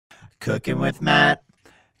Cooking with Matt,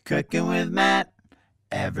 cooking with Matt.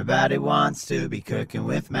 Everybody wants to be cooking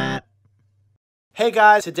with Matt. Hey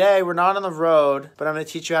guys, today we're not on the road, but I'm going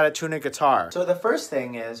to teach you how to tune a guitar. So the first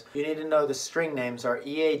thing is, you need to know the string names are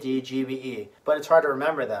E, A, D, G, B, E, but it's hard to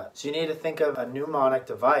remember that. So you need to think of a mnemonic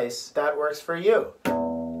device that works for you.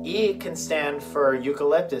 E can stand for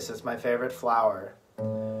eucalyptus, it's my favorite flower.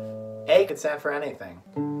 A can stand for anything.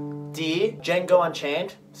 D, Django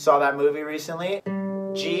Unchained, saw that movie recently.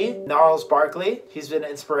 G, Gnarls Barkley, he's been an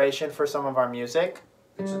inspiration for some of our music.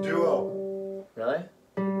 It's a duo.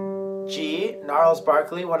 Really? G, Gnarls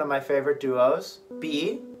Barkley, one of my favorite duos.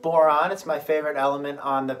 B, boron, it's my favorite element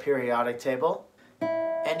on the periodic table.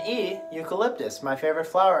 And E, eucalyptus, my favorite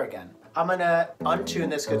flower again. I'm gonna untune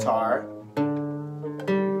this guitar.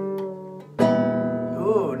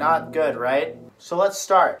 Ooh, not good, right? So let's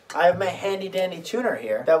start. I have my handy dandy tuner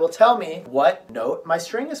here that will tell me what note my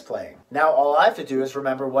string is playing. Now all I have to do is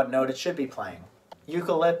remember what note it should be playing.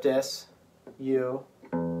 Eucalyptus, U,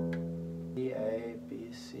 E, A, B,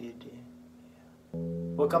 C, D.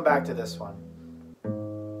 We'll come back to this one.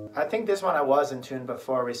 I think this one I was in tune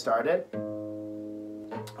before we started.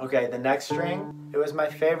 Okay, the next string, it was my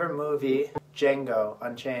favorite movie, Django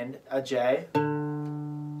Unchained, a J.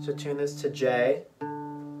 So tune this to J.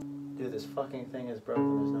 Dude, this fucking thing is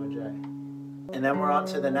broken, there's no J. And then we're on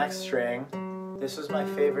to the next string. This was my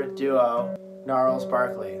favorite duo, Gnarls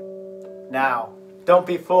Barkley. Now, don't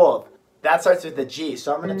be fooled. That starts with the G,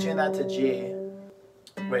 so I'm gonna tune that to G.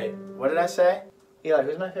 Wait, what did I say? Eli,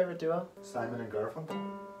 who's my favorite duo? Simon and Garfunkel.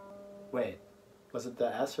 Wait, was it the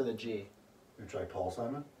S or the G? You try Paul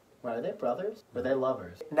Simon? What, are they brothers? Were they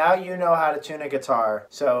lovers? Now you know how to tune a guitar,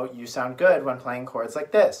 so you sound good when playing chords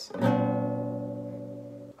like this.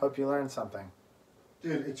 Hope you learned something.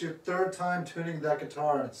 Dude, it's your third time tuning that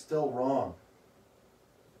guitar and it's still wrong.